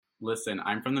Listen,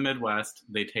 I'm from the Midwest.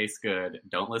 They taste good.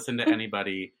 Don't listen to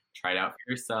anybody. Try it out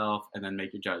for yourself and then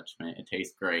make your judgment. It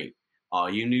tastes great.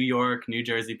 All you New York, New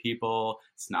Jersey people,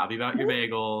 snobby about your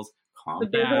bagels, calm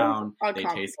down. They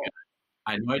taste good.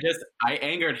 I know I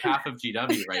angered half of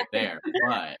GW right there,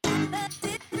 but...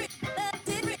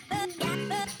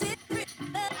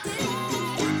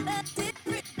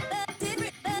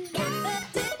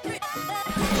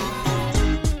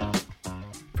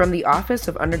 From the Office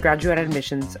of Undergraduate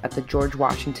Admissions at the George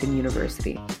Washington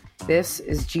University, this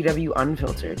is GW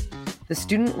Unfiltered, the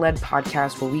student-led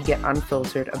podcast where we get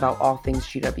unfiltered about all things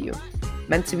GW,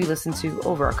 meant to be listened to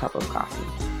over a cup of coffee.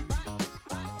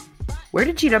 Where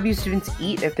do GW students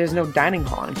eat if there's no dining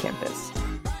hall on campus?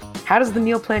 How does the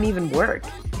meal plan even work?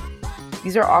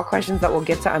 These are all questions that we'll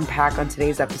get to unpack on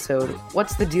today's episode,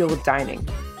 What's the Deal with Dining?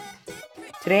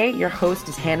 Today, your host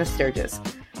is Hannah Sturgis,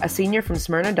 a senior from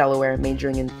Smyrna, Delaware,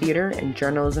 majoring in theater and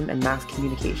journalism and mass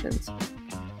communications.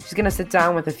 She's going to sit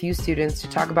down with a few students to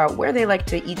talk about where they like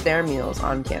to eat their meals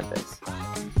on campus.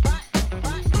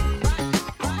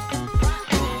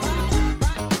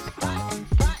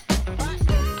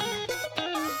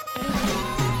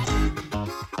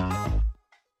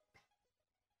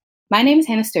 My name is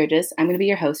Hannah Sturgis. I'm going to be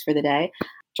your host for the day,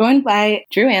 joined by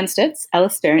Drew Amstutz, Ella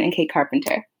Stern, and Kate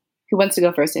Carpenter. Who wants to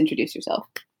go first to introduce yourself?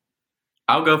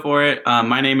 I'll go for it.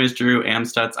 My name is Drew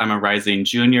Amstutz. I'm a rising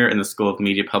junior in the School of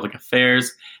Media Public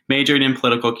Affairs, majoring in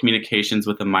political communications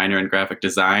with a minor in graphic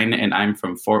design, and I'm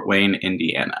from Fort Wayne,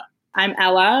 Indiana. I'm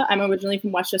Ella. I'm originally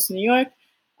from Westchester, New York.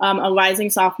 A rising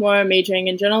sophomore majoring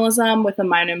in journalism with a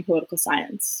minor in political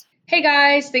science. Hey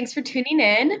guys, thanks for tuning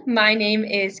in. My name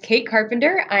is Kate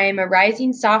Carpenter. I am a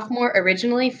rising sophomore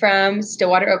originally from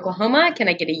Stillwater, Oklahoma. Can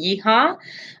I get a yeehaw?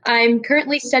 I'm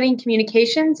currently studying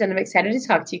communications and I'm excited to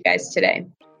talk to you guys today.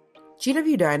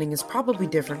 GW dining is probably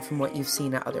different from what you've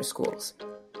seen at other schools.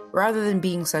 Rather than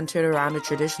being centered around a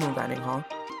traditional dining hall,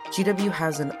 GW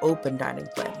has an open dining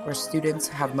plan where students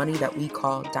have money that we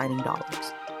call dining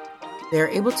dollars. They are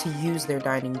able to use their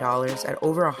dining dollars at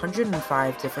over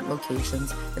 105 different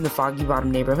locations in the Foggy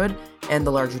Bottom neighborhood and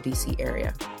the larger DC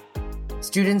area.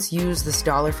 Students use this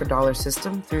dollar-for-dollar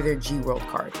system through their G World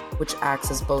card, which acts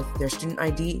as both their student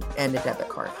ID and a debit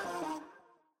card.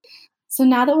 So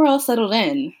now that we're all settled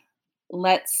in,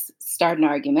 let's start an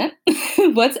argument.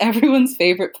 What's everyone's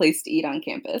favorite place to eat on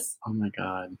campus? Oh my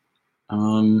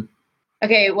God.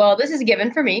 Okay, well, this is a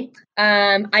given for me.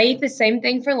 I eat the same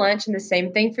thing for lunch and the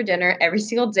same thing for dinner every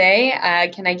single day.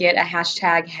 Can I get a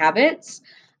hashtag habits?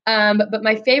 But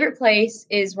my favorite place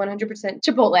is 100%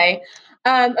 Chipotle.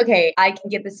 Okay, I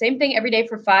can get the same thing every day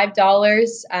for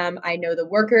 $5. I know the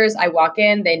workers. I walk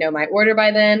in, they know my order by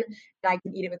then, and I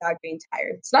can eat it without getting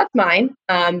tired. So that's mine,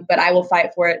 but I will fight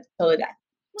for it till the death.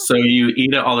 So you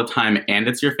eat it all the time and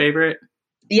it's your favorite?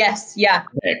 Yes, yeah.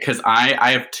 Because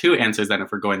I have two answers then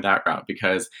if we're going that route,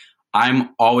 because I'm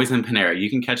always in Panera. You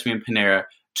can catch me in Panera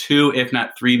 2, if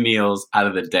not 3 meals out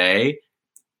of the day.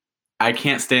 I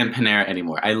can't stand Panera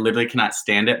anymore. I literally cannot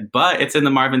stand it, but it's in the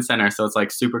Marvin Center, so it's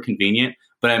like super convenient,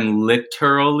 but I'm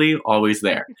literally always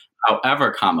there.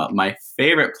 However, my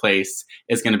favorite place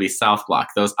is going to be South Block.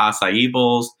 Those acai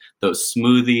bowls, those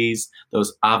smoothies,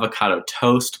 those avocado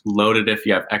toast loaded if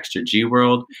you have extra G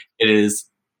World. It is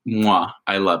mwah.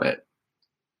 I love it.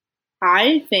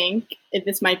 I think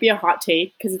this might be a hot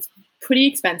take because it's pretty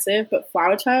expensive, but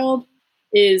Flower Child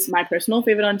is my personal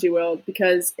favorite on G World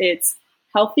because it's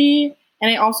healthy, and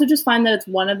I also just find that it's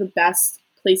one of the best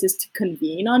places to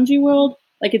convene on G World.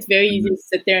 Like, it's very easy to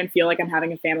sit there and feel like I'm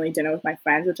having a family dinner with my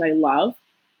friends, which I love.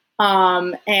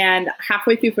 And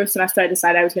halfway through first semester, I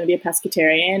decided I was going to be a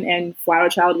pescatarian, and Flower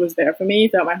Child was there for me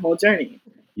throughout my whole journey.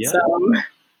 Yeah. So,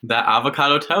 that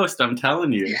avocado toast, I'm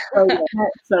telling you. So good.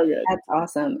 So good. That's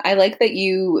awesome. I like that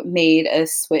you made a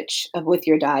switch with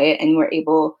your diet and were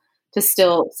able to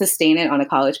still sustain it on a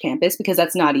college campus, because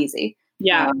that's not easy.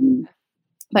 Yeah.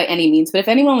 By any means. But if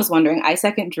anyone was wondering, I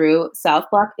second Drew. South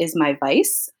Block is my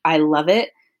vice. I love it.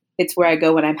 It's where I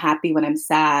go when I'm happy, when I'm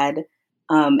sad.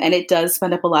 And it does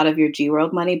spend up a lot of your G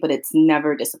World money, but it's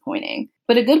never disappointing.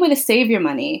 But a good way to save your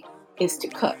money is to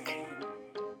cook.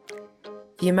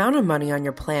 The amount of money on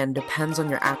your plan depends on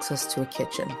your access to a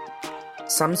kitchen.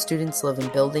 Some students live in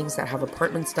buildings that have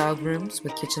apartment-styled rooms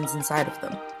with kitchens inside of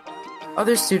them.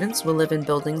 Other students will live in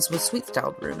buildings with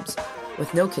suite-styled rooms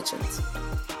with no kitchens.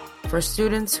 For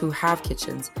students who have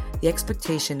kitchens, the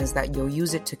expectation is that you'll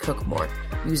use it to cook more,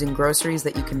 using groceries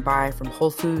that you can buy from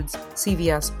Whole Foods,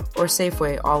 CVS, or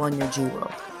Safeway all on your G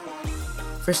World.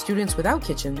 For students without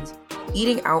kitchens,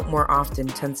 eating out more often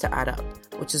tends to add up,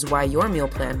 which is why your meal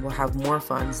plan will have more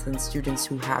funds than students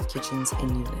who have kitchens in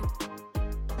unit.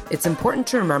 It's important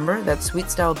to remember that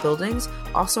suite-style buildings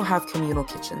also have communal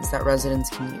kitchens that residents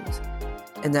can use,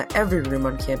 and that every room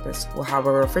on campus will have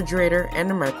a refrigerator and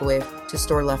a microwave to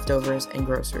store leftovers and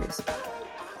groceries.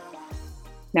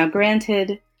 Now,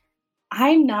 granted,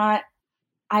 I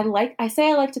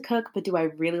say I like to cook, but do I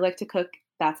really like to cook?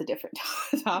 That's a different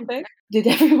topic. Did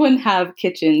everyone have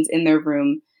kitchens in their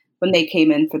room when they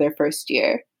came in for their first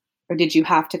year? Or did you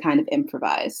have to kind of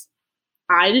improvise?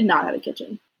 I did not have a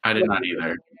kitchen. I did not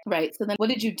either. Right. So then what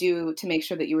did you do to make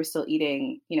sure that you were still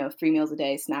eating, 3 meals a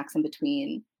day, snacks in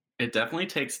between? It definitely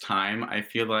takes time. I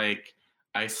feel like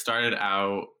I started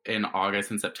out in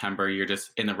August and September. You're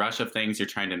just in the rush of things. You're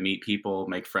trying to meet people,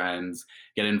 make friends,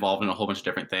 get involved in a whole bunch of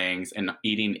different things. And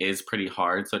eating is pretty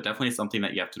hard. So definitely something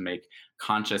that you have to make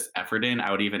conscious effort in.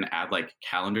 I would even add like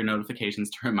calendar notifications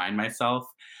to remind myself.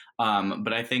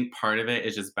 But I think part of it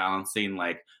is just balancing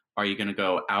like, are you going to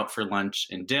go out for lunch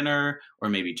and dinner, or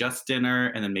maybe just dinner,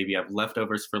 and then maybe you have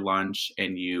leftovers for lunch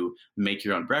and you make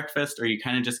your own breakfast, or you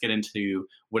kind of just get into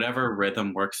whatever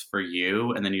rhythm works for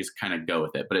you and then you just kind of go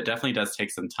with it. But it definitely does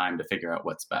take some time to figure out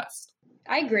what's best.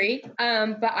 I agree.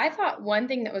 But I thought one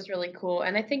thing that was really cool,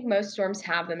 and I think most dorms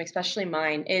have them, especially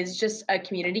mine, is just a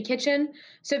community kitchen.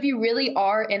 So if you really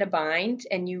are in a bind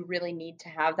and you really need to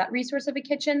have that resource of a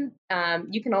kitchen,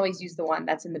 you can always use the one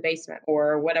that's in the basement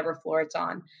or whatever floor it's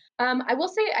on. I will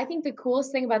say, I think the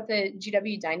coolest thing about the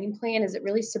GW dining plan is it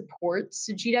really supports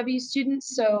GW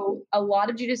students. So a lot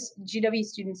of GW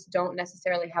students don't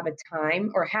necessarily have a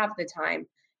time or have the time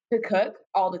to cook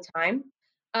all the time.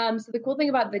 So the cool thing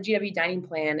about the GW dining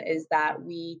plan is that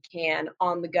we can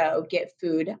on the go get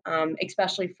food,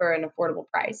 especially for an affordable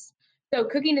price. So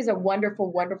cooking is a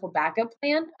wonderful, wonderful backup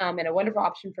plan, and a wonderful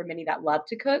option for many that love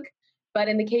to cook. But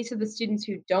in the case of the students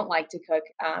who don't like to cook,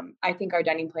 I think our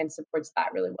dining plan supports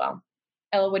that really well.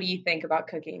 Ella, what do you think about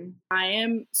cooking? I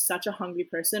am such a hungry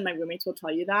person. My roommates will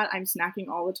tell you that. I'm snacking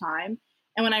all the time.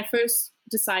 And when I first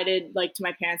decided, like, to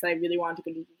my parents that I really wanted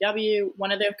to go to GW,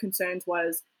 one of their concerns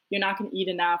was you're not going to eat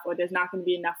enough or there's not going to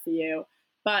be enough for you.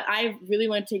 But I really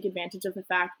want to take advantage of the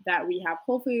fact that we have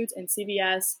Whole Foods and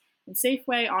CVS and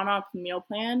Safeway on our meal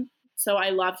plan. So I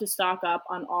love to stock up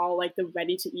on all like the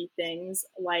ready to eat things,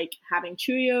 like having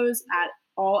Cheerios at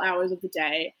all hours of the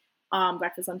day,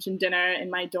 breakfast, lunch, and dinner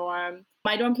in my dorm.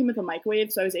 My dorm came with a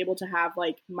microwave, so I was able to have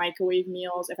like microwave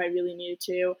meals if I really needed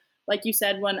to. Like you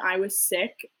said, when I was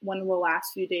sick, one of the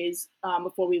last few days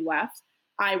before we left,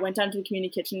 I went down to the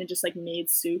community kitchen and just like made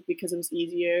soup because it was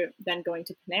easier than going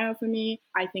to Panera for me.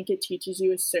 I think it teaches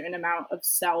you a certain amount of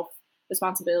self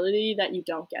responsibility that you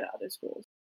don't get at other schools.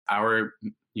 Our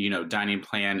dining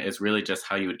plan is really just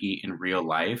how you would eat in real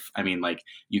life. I mean, like,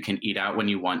 you can eat out when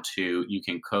you want to, you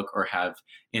can cook or have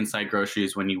inside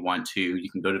groceries when you want to,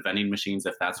 you can go to vending machines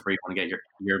if that's where you want to get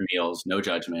your meals, no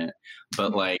judgment.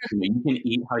 But like, you can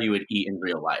eat how you would eat in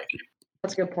real life.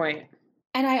 That's a good point.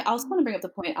 And I also want to bring up the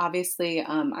point, obviously,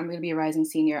 I'm going to be a rising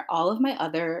senior. All of my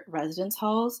other residence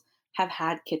halls have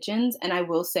had kitchens. And I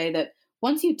will say that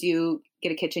once you do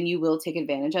get a kitchen, you will take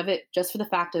advantage of it just for the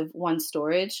fact of one,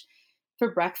 storage.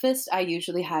 For breakfast, I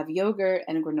usually have yogurt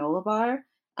and a granola bar.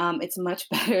 It's much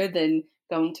better than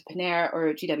going to Panera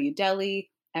or GW Deli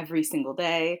every single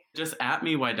day. Just at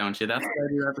me, why don't you? That's what I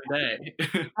do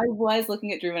every day. I was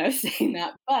looking at Drew when I was saying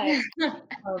that, but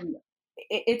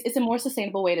it's a more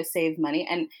sustainable way to save money.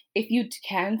 And if you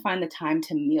can find the time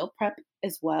to meal prep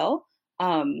as well,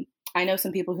 I know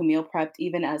some people who meal prepped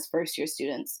even as first year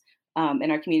students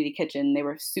in our community kitchen. They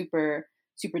were super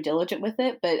diligent with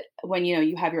it. But when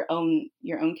you have your own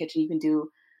kitchen, you can do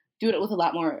it with a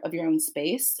lot more of your own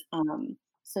space.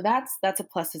 So that's a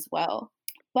plus as well.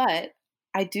 But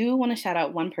I do want to shout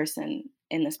out one person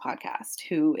in this podcast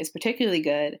who is particularly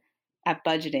good at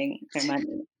budgeting their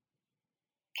money.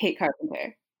 Kate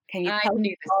Carpenter. Can you tell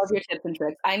me all of your tips and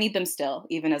tricks? I need them still,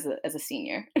 even as a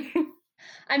senior.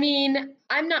 I mean,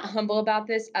 I'm not humble about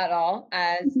this at all,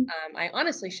 as I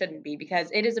honestly shouldn't be, because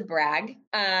it is a brag.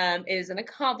 It is an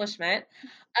accomplishment.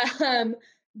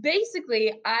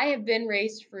 Basically, I have been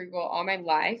raised frugal all my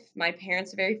life. My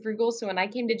parents are very frugal, so when I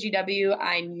came to GW,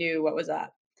 I knew what was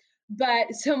up.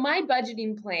 But so my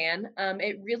budgeting plan,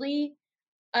 it really,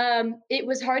 it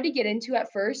was hard to get into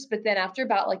at first, but then after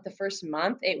about like the first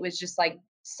month, it was just like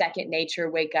second nature.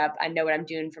 Wake up, I know what I'm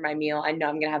doing for my meal. I know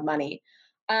I'm gonna have money.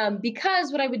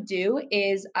 Because what I would do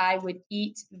is I would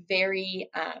eat very,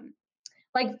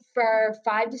 like for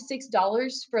 $5 to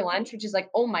 $6 for lunch, which is like,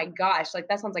 oh my gosh, like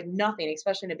that sounds like nothing,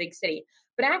 especially in a big city.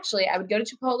 But actually, I would go to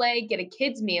Chipotle, get a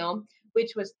kid's meal,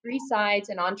 which was 3 sides,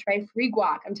 an entree, free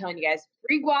guac. I'm telling you guys,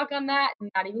 free guac on that. I'm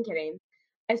not even kidding.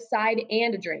 A side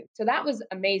and a drink. So that was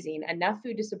amazing. Enough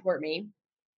food to support me.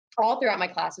 all throughout my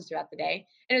classes throughout the day.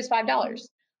 And it was $5.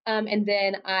 And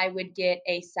then I would get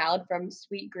a salad from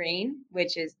Sweet Green,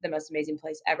 which is the most amazing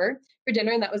place ever, for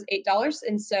dinner. And that was $8.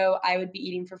 And so I would be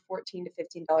eating for $14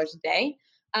 to $15 a day.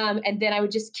 And then I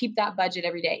would just keep that budget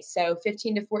every day. So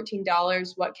 $15 to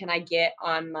 $14, what can I get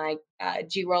on my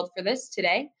G World for this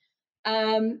today?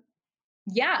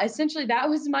 Yeah, essentially that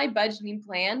was my budgeting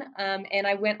plan. And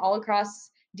I went all across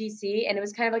DC, and it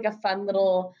was kind of like a fun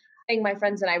little thing my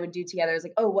friends and I would do together. It was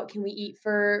like, oh, what can we eat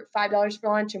for $5 for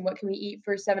lunch, and what can we eat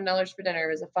for $7 for dinner?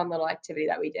 It was a fun little activity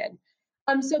that we did.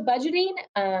 So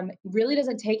budgeting really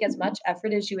doesn't take as much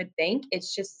effort as you would think.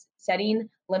 It's just setting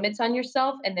limits on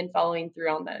yourself and then following through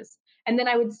on those. And then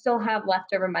I would still have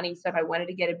leftover money. So if I wanted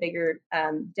to get a bigger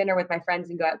dinner with my friends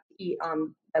and go out to eat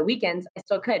on the weekends, I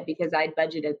still could because I'd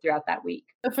budgeted throughout that week.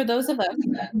 So for those of us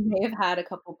who may have had a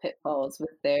couple pitfalls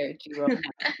with their G World,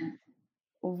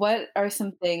 what are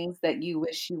some things that you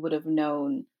wish you would have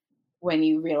known when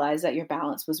you realized that your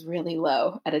balance was really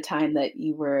low at a time that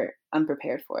you were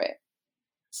unprepared for it?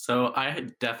 So I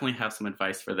definitely have some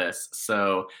advice for this.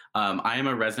 So I am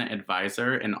a resident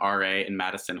advisor in RA in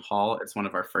Madison Hall. It's one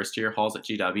of our first year halls at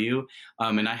GW.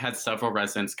 And I had several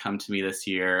residents come to me this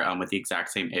year with the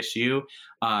exact same issue.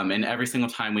 And every single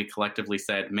time we collectively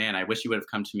said, man, I wish you would have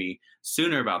come to me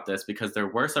sooner about this, because there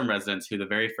were some residents who the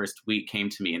very first week came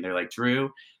to me and they're like,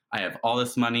 Drew, I have all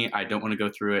this money. I don't want to go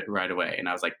through it right away. And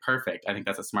I was like, perfect. I think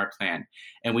that's a smart plan.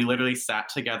 And we literally sat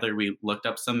together. We looked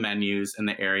up some menus in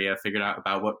the area, figured out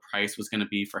about what price was going to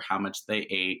be for how much they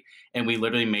ate. And we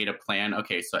literally made a plan.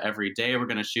 Okay, so every day we're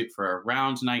going to shoot for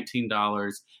around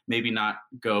 $19, maybe not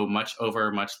go much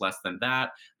over, much less than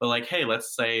that. But like, hey,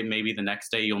 let's say maybe the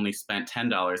next day you only spent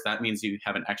 $10. That means you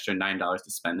have an extra $9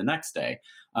 to spend the next day.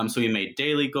 So we made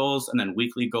daily goals and then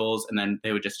weekly goals, and then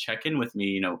they would just check in with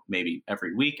me, maybe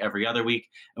every week, every other week,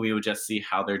 and we would just see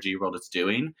how their G World is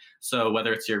doing. So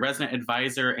whether it's your resident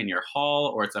advisor in your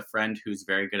hall or it's a friend who's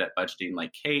very good at budgeting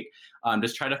like Kate,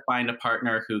 just try to find a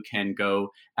partner who can go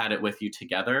at it with you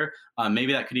together.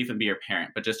 Maybe that could even be your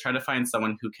parent, but just try to find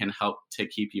someone who can help to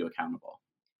keep you accountable.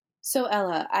 So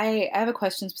Ella, I have a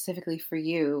question specifically for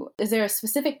you. Is there a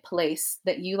specific place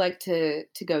that you like to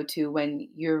go to when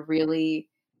you're really,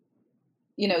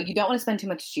 you don't want to spend too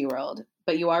much G World,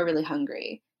 but you are really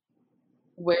hungry?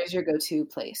 Where's your go-to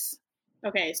place?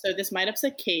 Okay, so this might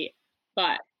upset Kate,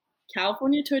 but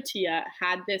California Tortilla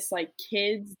had this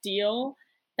kids deal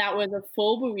that was a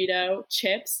full burrito,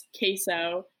 chips,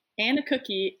 queso, and a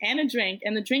cookie and a drink.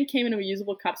 And the drink came in a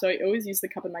reusable cup, so I always use the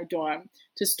cup in my dorm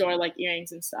to store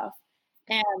earrings and stuff.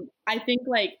 And I think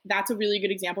that's a really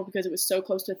good example because it was so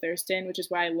close to Thurston, which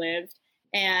is where I lived.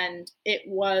 And it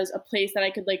was a place that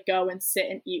I could go and sit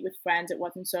and eat with friends. It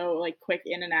wasn't so quick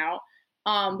in and out.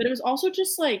 But it was also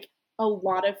just a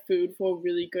lot of food for a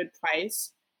really good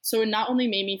price. So it not only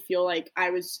made me feel like I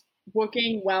was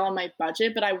working well on my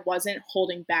budget, but I wasn't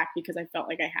holding back because I felt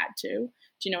like I had to. Do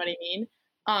you know what I mean?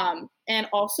 And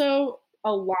also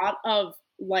a lot of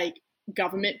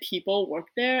government people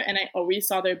worked there, and I always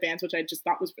saw their bands, which I just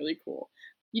thought was really cool.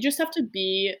 You just have to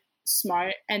be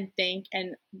smart and think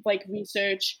and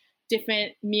research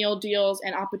different meal deals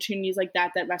and opportunities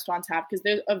that restaurants have, because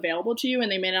they're available to you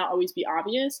and they may not always be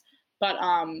obvious. But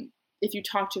if you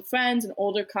talk to friends and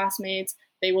older classmates,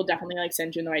 they will definitely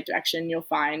send you in the right direction. You'll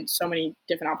find so many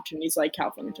different opportunities like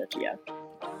California Tortilla.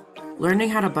 Learning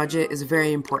how to budget is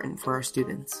very important for our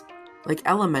students. Like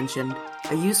Ella mentioned,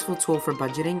 a useful tool for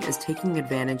budgeting is taking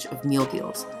advantage of meal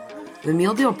deals. The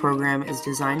Meal Deal program is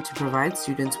designed to provide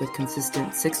students with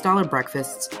consistent $6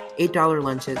 breakfasts, $8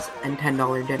 lunches, and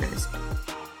 $10 dinners.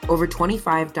 Over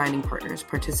 25 dining partners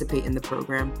participate in the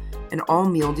program, and all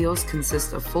meal deals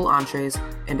consist of full entrees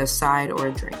and a side or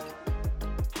a drink.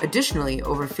 Additionally,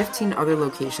 over 15 other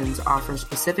locations offer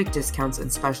specific discounts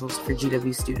and specials for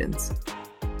GW students.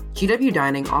 GW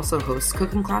Dining also hosts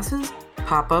cooking classes,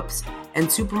 pop-ups,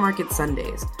 and supermarket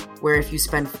Sundays, where if you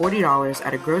spend $40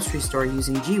 at a grocery store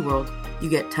using G World, you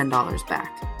get $10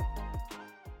 back.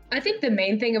 I think the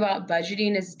main thing about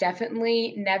budgeting is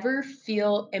definitely never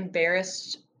feel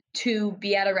embarrassed to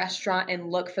be at a restaurant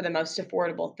and look for the most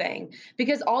affordable thing,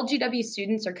 because all GW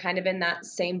students are kind of in that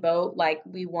same boat.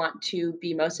 We want to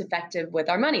be most effective with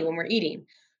our money when we're eating.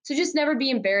 So just never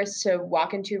be embarrassed to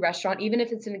walk into a restaurant, even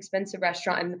if it's an expensive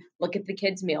restaurant, and look at the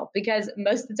kids' meal, because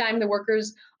most of the time the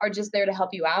workers are just there to help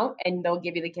you out and they'll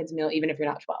give you the kids' meal even if you're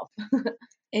not 12.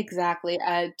 Exactly.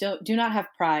 Do not have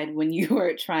pride when you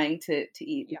are trying to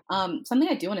eat. Yeah. Something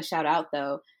I do want to shout out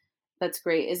though, that's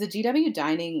great, is the GW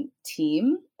Dining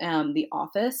team. The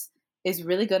office is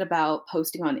really good about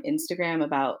posting on Instagram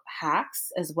about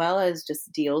hacks as well as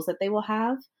just deals that they will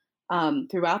have.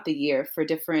 throughout the year for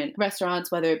different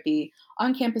restaurants, whether it be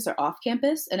on campus or off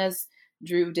campus. And as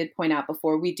Drew did point out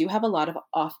before, we do have a lot of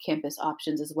off-campus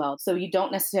options as well. So you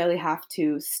don't necessarily have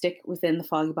to stick within the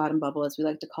Foggy Bottom bubble, as we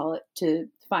like to call it, to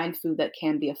find food that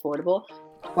can be affordable.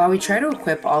 While we try to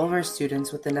equip all of our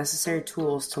students with the necessary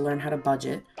tools to learn how to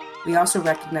budget, we also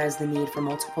recognize the need for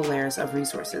multiple layers of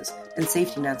resources and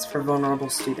safety nets for vulnerable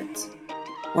students.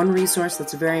 One resource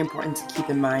that's very important to keep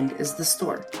in mind is the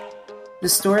store. The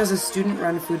store is a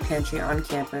student-run food pantry on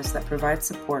campus that provides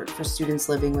support for students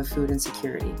living with food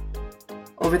insecurity.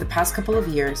 Over the past couple of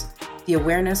years, the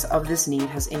awareness of this need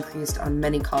has increased on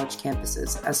many college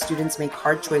campuses as students make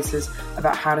hard choices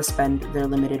about how to spend their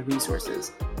limited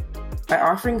resources. By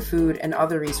offering food and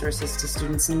other resources to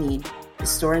students in need, the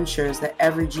store ensures that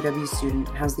every GW student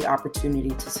has the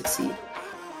opportunity to succeed.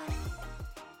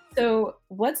 So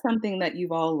what's something that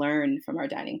you've all learned from our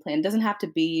dining plan? It doesn't have to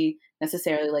be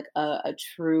necessarily like a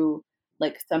true,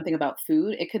 like something about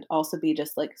food. It could also be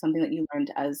just like something that you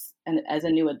learned as a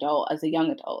new adult, as a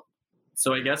young adult.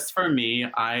 So I guess for me,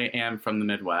 I am from the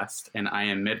Midwest, and I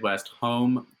am Midwest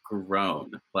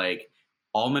homegrown. Like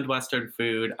all Midwestern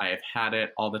food, I have had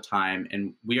it all the time,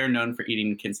 and we are known for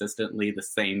eating consistently the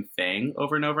same thing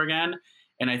over and over again.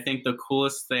 And I think the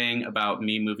coolest thing about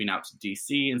me moving out to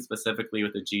DC, and specifically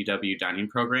with the GW dining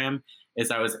program,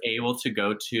 is I was able to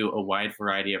go to a wide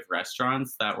variety of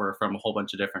restaurants that were from a whole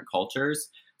bunch of different cultures.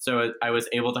 So I was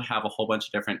able to have a whole bunch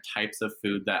of different types of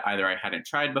food that either I hadn't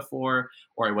tried before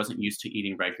or I wasn't used to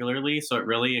eating regularly. So it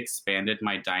really expanded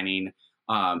my dining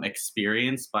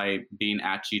experience by being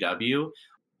at GW.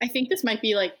 I think this might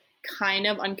be like kind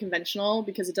of unconventional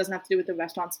because it doesn't have to do with the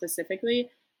restaurant specifically,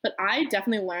 but I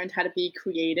definitely learned how to be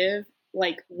creative,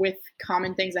 like with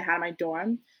common things I had in my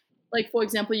dorm. Like, for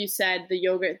example, you said the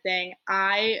yogurt thing.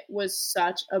 I was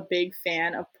such a big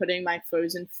fan of putting my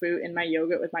frozen fruit in my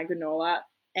yogurt with my granola.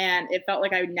 And it felt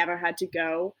like I never had to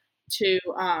go to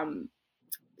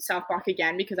South Block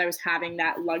again because I was having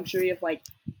that luxury of like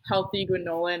healthy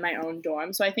granola in my own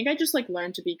dorm. So I think I just like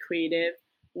learned to be creative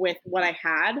with what I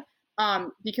had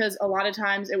because a lot of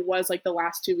times it was like the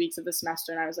last 2 weeks of the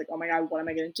semester and I was like, oh my God, what am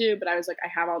I going to do? But I was like, I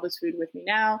have all this food with me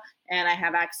now and I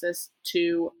have access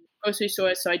to grocery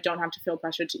stores, so I don't have to feel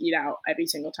pressure to eat out every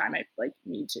single time I like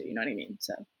need to, you know what I mean?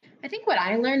 So I think what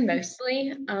I learned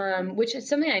mostly, which is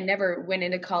something I never went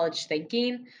into college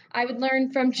thinking I would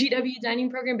learn from GW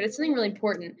dining program, but it's something really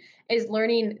important, is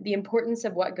learning the importance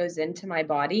of what goes into my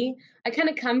body. I kind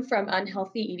of come from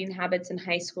unhealthy eating habits in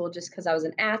high school just because I was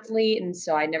an athlete, and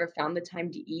so I never found the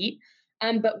time to eat.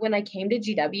 But when I came to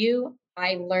GW,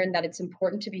 I learned that it's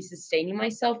important to be sustaining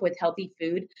myself with healthy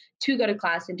food to go to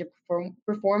class and to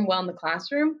perform well in the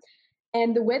classroom.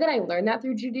 And the way that I learned that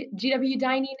through GW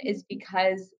dining is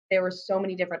because there were so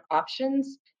many different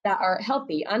options that are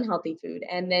healthy, unhealthy food.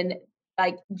 And then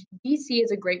like DC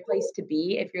is a great place to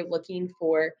be if you're looking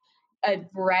for a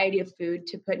variety of food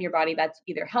to put in your body that's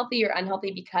either healthy or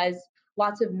unhealthy, because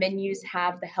lots of menus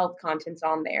have the health contents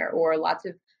on there, or lots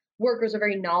of workers are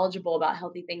very knowledgeable about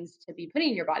healthy things to be putting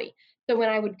in your body. So when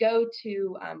I would go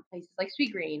to places like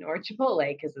Sweetgreen or Chipotle,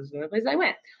 because this is the only place I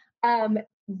went,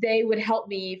 they would help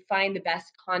me find the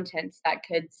best contents that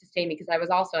could sustain me, because I was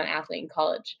also an athlete in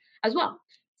college as well.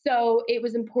 So it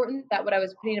was important that what I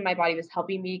was putting in my body was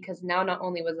helping me, because now not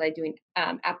only was I doing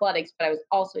athletics, but I was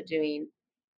also doing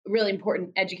really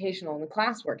important educational and the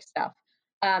classwork stuff.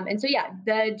 And so, yeah,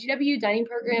 the GW dining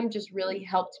program just really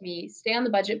helped me stay on the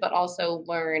budget, but also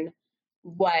learn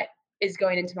what is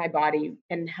going into my body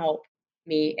and help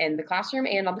me in the classroom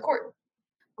and on the court.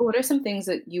 What are some things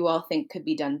that you all think could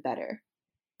be done better?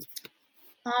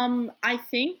 I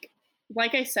think,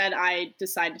 like I said, I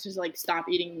decided to like stop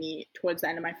eating meat towards the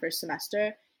end of my first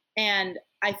semester. And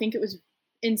I think it was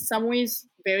in some ways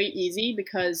very easy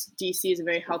because DC is a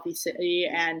very healthy city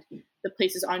and the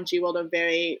places on G World are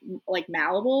very like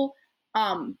malleable.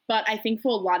 But I think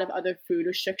for a lot of other food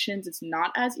restrictions, it's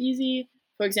not as easy.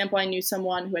 For example, I knew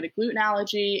someone who had a gluten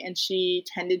allergy and she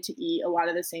tended to eat a lot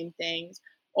of the same things.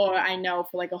 Or I know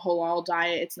for like a halal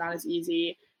diet, it's not as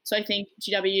easy. So I think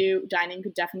GW dining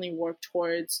could definitely work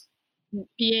towards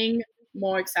being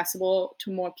more accessible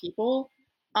to more people,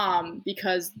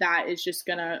 because that is just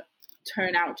going to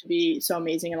turn out to be so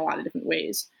amazing in a lot of different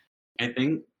ways. I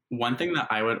think one thing that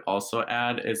I would also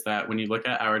add is that when you look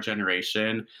at our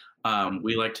generation,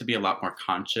 we like to be a lot more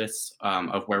conscious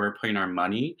of where we're putting our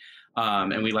money.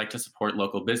 And we like to support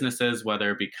local businesses,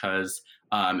 whether because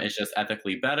it's just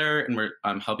ethically better and we're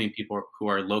helping people who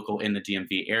are local in the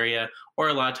DMV area, or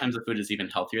a lot of times the food is even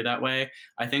healthier that way.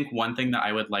 I think one thing that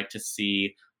I would like to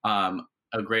see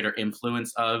a greater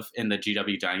influence of in the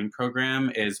GW dining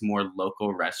program is more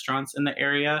local restaurants in the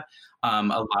area. A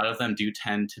lot of them do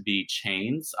tend to be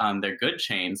chains. They're good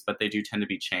chains, but they do tend to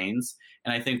be chains.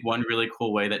 And I think one really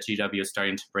cool way that GW is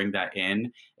starting to bring that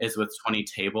in is with 20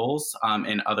 tables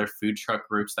and other food truck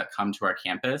groups that come to our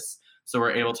campus. So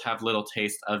we're able to have little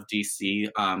taste of DC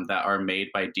that are made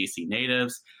by DC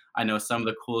natives. I know some of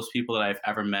the coolest people that I've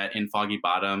ever met in Foggy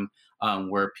Bottom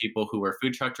were people who were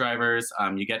food truck drivers.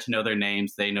 You get to know their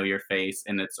names, they know your face,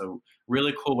 and it's a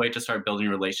really cool way to start building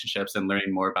relationships and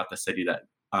learning more about the city that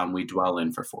we dwell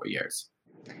in for 4 years.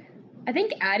 I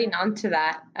think adding on to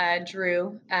that,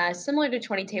 Drew, similar to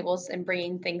 20 tables and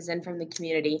bringing things in from the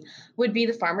community would be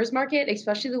the farmers market,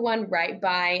 especially the one right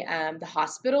by the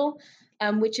hospital,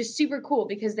 which is super cool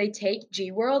because they take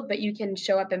G World, but you can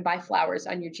show up and buy flowers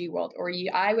on your G World. Or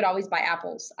I would always buy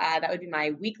apples. That would be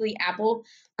my weekly apple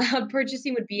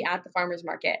purchasing would be at the farmers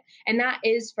market. And that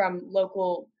is from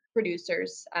local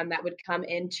producers that would come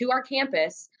into our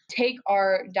campus, take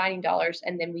our dining dollars,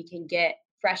 and then we can get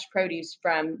fresh produce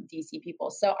from DC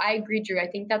people. So I agree, Drew. I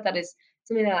think that is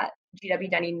something that GW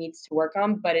Dining needs to work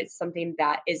on, but it's something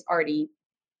that is already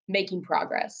making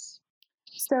progress.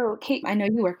 So, Kate, I know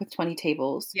you work with 20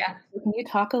 tables. Yeah. Can you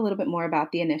talk a little bit more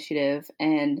about the initiative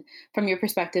and from your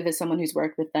perspective as someone who's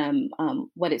worked with them,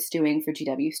 what it's doing for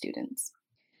GW students?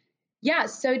 Yeah,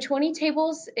 so 20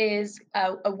 Tables is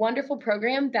a wonderful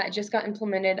program that just got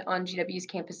implemented on GW's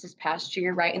campus this past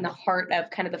year, right in the heart of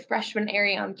kind of the freshman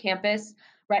area on campus,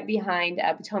 right behind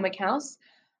Potomac House.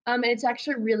 And it's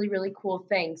actually a really, really cool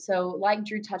thing. So like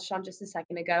Drew touched on just a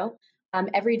second ago,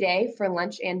 every day for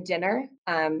lunch and dinner,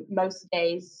 most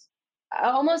days,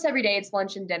 almost every day it's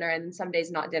lunch and dinner, and some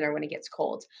days not dinner when it gets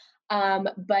cold.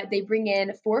 But they bring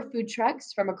in 4 food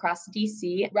trucks from across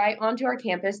DC right onto our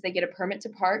campus. They get a permit to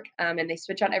park and they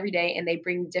switch out every day and they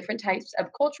bring different types of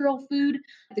cultural food.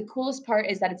 The coolest part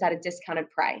is that it's at a discounted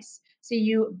price. So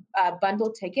you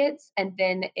bundle tickets and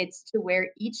then it's to where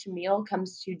each meal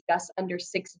comes to just under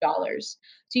 $6.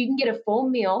 So you can get a full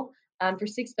meal for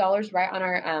 $6 right on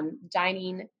our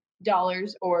dining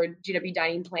dollars or GW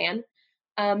dining plan.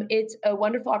 It's a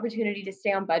wonderful opportunity to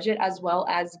stay on budget as well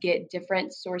as get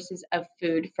different sources of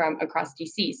food from across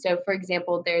DC. So, for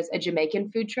example, there's a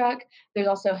Jamaican food truck. There's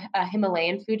also a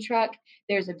Himalayan food truck.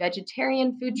 There's a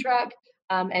vegetarian food truck.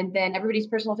 And then everybody's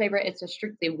personal favorite, it's a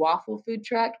strictly waffle food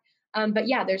truck. But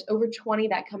yeah, there's over 20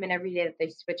 that come in every day that they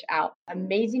switch out.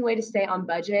 Amazing way to stay on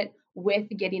budget with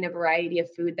getting a variety of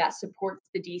food that supports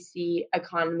the DC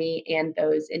economy and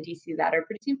those in DC that are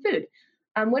producing food.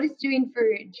 What it's doing for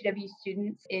GW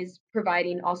students is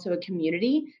providing also a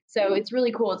community. So it's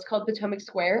really cool. It's called Potomac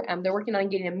Square. They're working on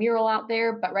getting a mural out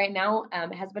there, but right now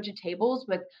it has a bunch of tables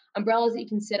with umbrellas that you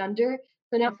can sit under.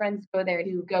 So now friends go there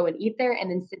to go and eat there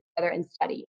and then sit together and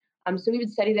study. So we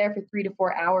would study there for 3 to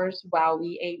 4 hours while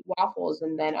we ate waffles,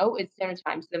 and then, it's dinner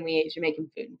time. So then we ate Jamaican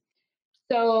food.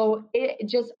 So it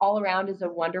just all around is a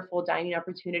wonderful dining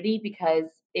opportunity because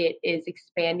it is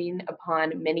expanding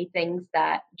upon many things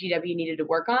that GW needed to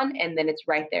work on. And then it's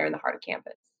right there in the heart of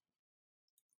campus.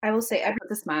 I will say I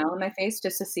put a smile on my face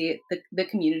just to see the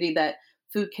community that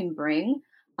food can bring.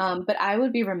 But I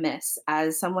would be remiss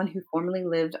as someone who formerly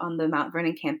lived on the Mount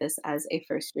Vernon campus as a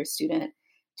first-year student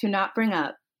to not bring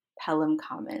up Pelham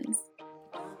Commons.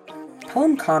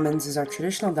 Pelham Commons is our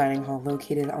traditional dining hall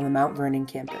located on the Mount Vernon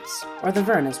campus, or the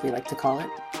Vern as we like to call it.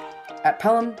 At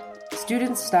Pelham,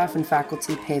 students, staff, and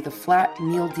faculty pay the flat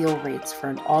meal deal rates for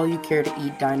an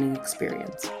all-you-care-to-eat dining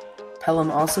experience.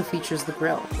 Pelham also features the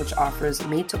grill, which offers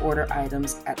made-to-order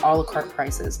items at a la carte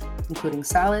prices, including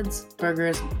salads,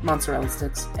 burgers, mozzarella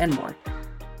sticks, and more.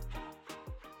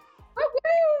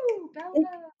 Woo-hoo! Bella!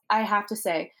 I have to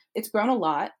say, it's grown a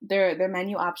lot. Their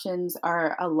menu options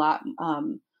are a lot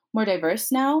more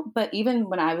diverse now, but even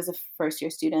when I was a first-year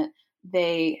student,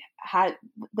 they had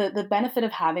the benefit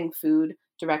of having food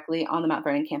directly on the Mount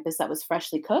Vernon campus that was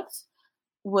freshly cooked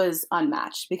was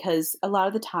unmatched because a lot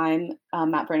of the time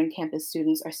Mount Vernon campus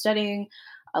students are studying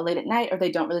late at night or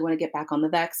they don't really want to get back on the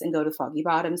Vex and go to Foggy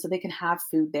Bottom, so they can have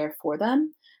food there for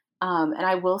them. And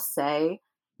I will say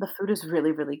the food is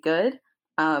really, really good.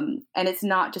 And it's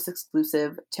not just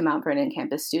exclusive to Mount Vernon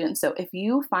campus students. So if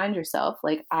you find yourself,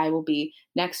 like I will be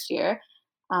next year,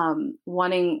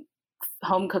 wanting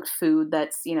home-cooked food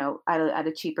that's, at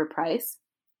a cheaper price,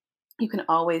 you can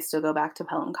always still go back to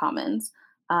Pelham Commons.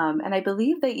 And I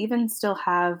believe they even still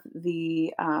have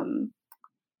the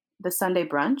Sunday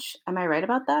brunch. Am I right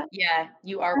about that? Yeah,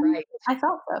 you are right. I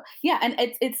thought so. Yeah, and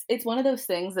it's one of those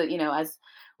things that, as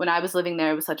when I was living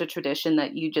there, it was such a tradition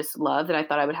that you just love that I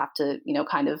thought I would have to,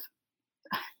 kind of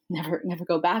never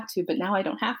go back to, but now I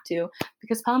don't have to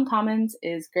because Pelham Commons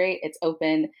is great. It's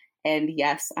open. And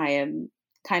yes, I am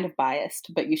kind of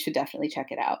biased, but you should definitely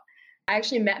check it out. I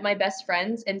actually met my best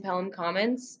friends in Pelham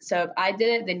Commons. So if I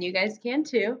did it, then you guys can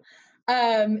too.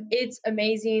 It's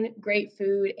amazing, great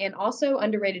food, and also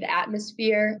underrated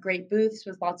atmosphere, great booths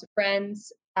with lots of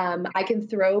friends. I can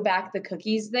throw back the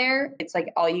cookies there. It's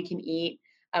like all you can eat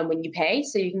when you pay.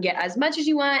 So you can get as much as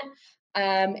you want.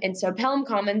 And so Pelham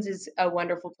Commons is a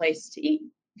wonderful place to eat.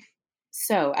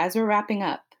 So as we're wrapping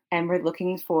up and we're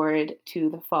looking forward to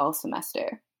the fall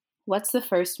semester, what's the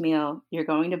first meal you're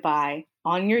going to buy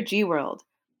on your G World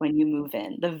when you move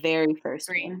in? The very first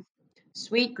Green. meal.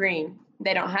 Sweet green.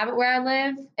 They don't have it where I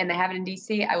live, and they have it in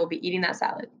DC. I will be eating that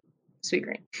salad. Sweet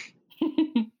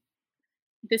green.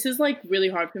 This is like really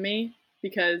hard for me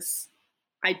because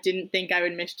I didn't think I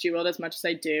would miss G World as much as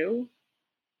I do.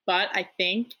 But I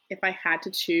think if I had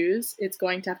to choose, it's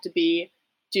going to have to be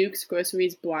Duke's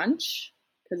Groceries brunch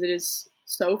because it is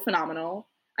so phenomenal.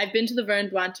 I've been to the Vern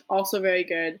brunch, also very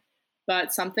good,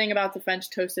 but something about the French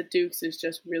toast at Duke's is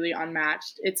just really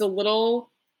unmatched. It's a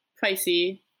little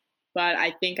pricey, but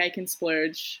I think I can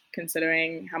splurge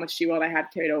considering how much G World I had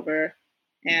carried over,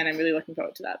 and I'm really looking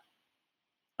forward to that.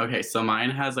 Okay, so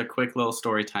mine has a quick little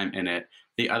story time in it.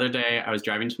 The other day, I was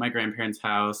driving to my grandparents'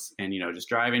 house and, just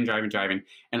driving.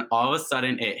 And all of a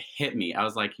sudden, it hit me. I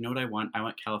was like, you know what I want? I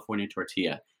want California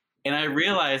tortilla. And I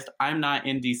realized I'm not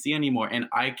in DC anymore. And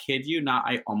I kid you not,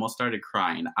 I almost started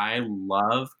crying. I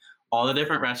love all the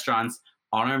different restaurants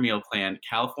on our meal plan.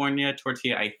 California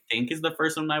tortilla, I think, is the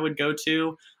first one I would go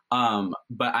to.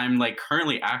 But I'm like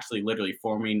currently actually literally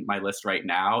forming my list right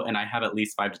now. And I have at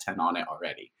least 5 to 10 on it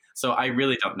already. So I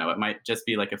really don't know. It might just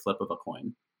be like a flip of a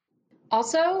coin.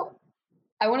 Also,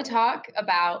 I want to talk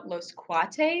about Los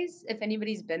Cuates, if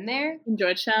anybody's been there. In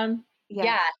Georgetown?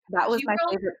 Yeah. That was G my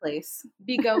World favorite place.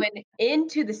 be going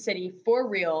into the city for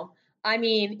real. I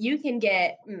mean, you can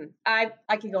get, I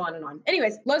could go on and on.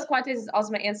 Anyways, Los Cuates is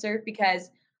also my answer because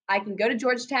I can go to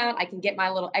Georgetown, I can get my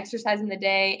little exercise in the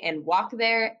day and walk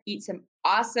there, eat some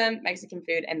awesome Mexican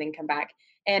food, and then come back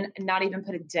and not even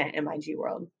put a dent in my G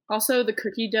World. Also, the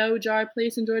cookie dough jar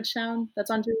place in Georgetown that's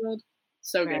on G World.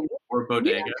 So good. Or We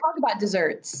Bodega. didn't talk about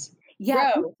desserts.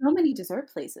 Yeah, Bro. so many dessert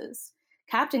places.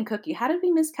 Captain Cookie. How did we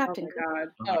miss Captain Cookie? Oh my god.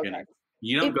 Oh my Oh, goodness. okay.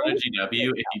 You don't It go to was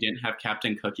GW if you didn't have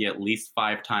Captain Cookie at least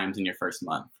 5 times in your first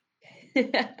month.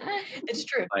 It's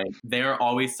true. Like they're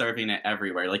always serving it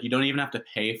everywhere. Like you don't even have to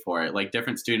pay for it. Like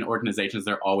different student organizations,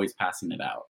 they're always passing it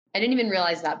out. I didn't even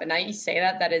realize that, but now you say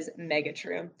that is mega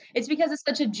true. It's because it's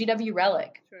such a GW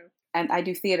relic. True. And I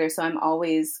do theater, so I'm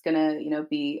always gonna,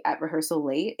 be at rehearsal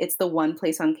late. It's the one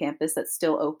place on campus that's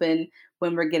still open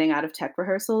when we're getting out of tech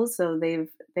rehearsals. So they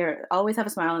always have a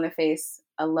smile on their face,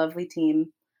 a lovely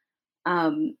team.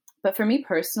 But for me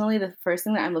personally, the first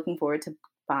thing that I'm looking forward to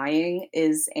buying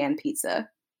is Ann Pizza.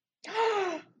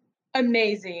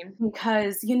 Amazing.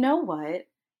 Because you know what?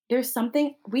 There's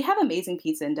something, we have amazing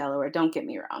pizza in Delaware, don't get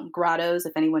me wrong. Grotto's,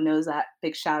 if anyone knows that,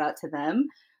 big shout out to them.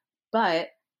 But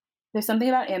there's something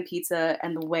about Ann Pizza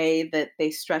and the way that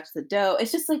they stretch the dough.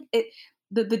 It's just like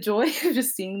the joy of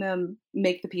just seeing them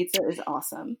make the pizza is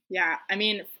awesome. Yeah, I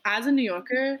mean, as a New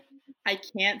Yorker, I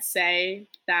can't say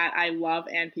that I love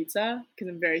Ann Pizza because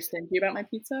I'm very stingy about my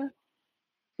pizza.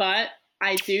 But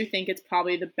I do think it's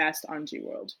probably the best on G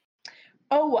World.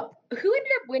 Oh, who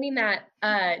ended up winning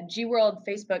that G World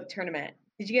Facebook tournament?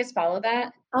 Did you guys follow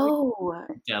that? Oh,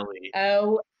 Deli.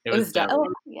 Oh, It was Deli. Oh,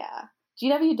 yeah.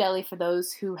 GW Deli, for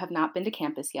those who have not been to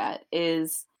campus yet,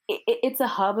 it's a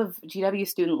hub of GW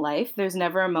student life. There's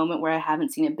never a moment where I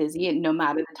haven't seen it busy, no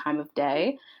matter the time of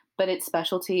day. But its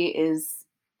specialty is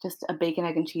just a bacon,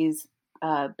 egg, and cheese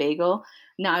bagel.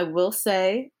 Now, I will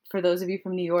say, for those of you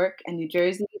from New York and New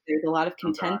Jersey, there's a lot of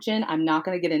contention. I'm not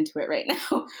going to get into it right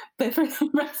now. But for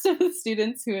the rest of the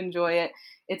students who enjoy it,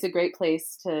 it's a great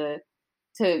place to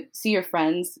see your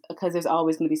friends because there's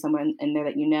always going to be someone in there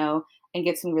that you know and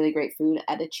get some really great food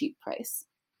at a cheap price.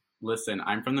 Listen,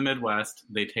 I'm from the Midwest.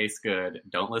 They taste good.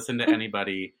 Don't listen to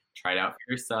anybody. Try it out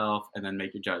for yourself and then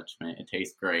make your judgment. It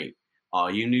tastes great. All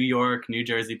you New York, New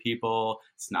Jersey people,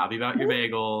 snobby about your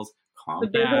bagels, calm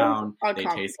down. They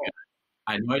taste good.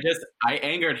 I know I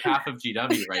angered half of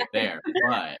GW right there,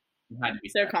 but it had to be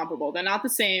They're said. comparable. They're not the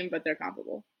same, but they're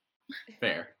comparable.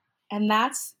 Fair. And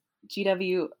that's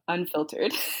GW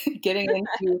Unfiltered, getting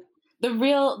into the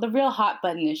real hot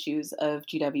button issues of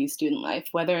GW student life,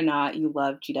 whether or not you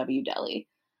love GW Deli.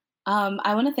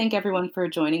 I want to thank everyone for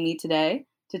joining me today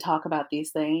to talk about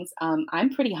these things. I'm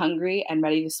pretty hungry and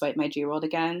ready to swipe my G World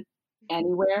again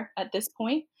anywhere at this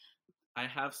point. I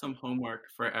have some homework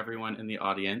for everyone in the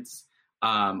audience.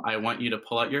 I want you to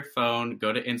pull out your phone,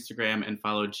 go to Instagram and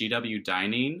follow GW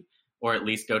Dining, or at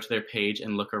least go to their page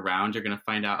and look around. You're going to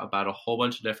find out about a whole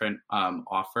bunch of different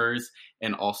offers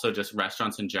and also just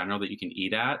restaurants in general that you can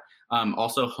eat at.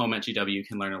 Also, Home at GW, you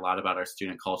can learn a lot about our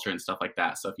student culture and stuff like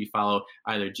that. So if you follow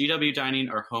either GW Dining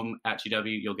or Home at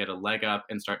GW, you'll get a leg up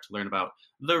and start to learn about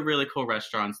the really cool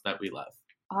restaurants that we love.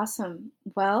 Awesome.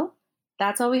 Well,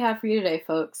 that's all we have for you today,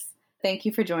 folks. Thank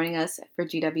you for joining us for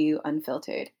GW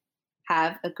Unfiltered.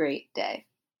 Have a great day.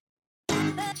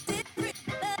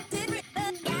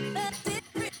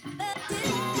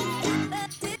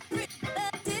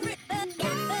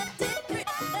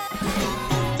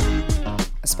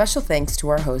 A special thanks to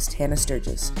our host, Hannah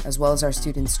Sturgis, as well as our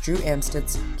students Drew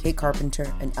Amstutz, Kate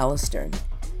Carpenter, and Ella Stern.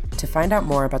 To find out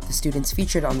more about the students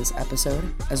featured on this episode,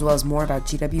 as well as more about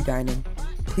GW Dining,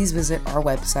 please visit our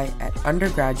website at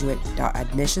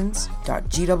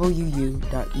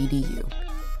undergraduate.admissions.gwu.edu.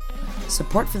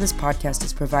 Support for this podcast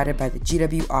is provided by the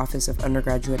GW Office of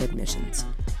Undergraduate Admissions.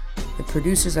 The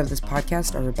producers of this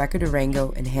podcast are Rebecca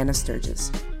Durango and Hannah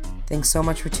Sturgis. Thanks so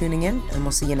much for tuning in, and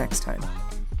we'll see you next time.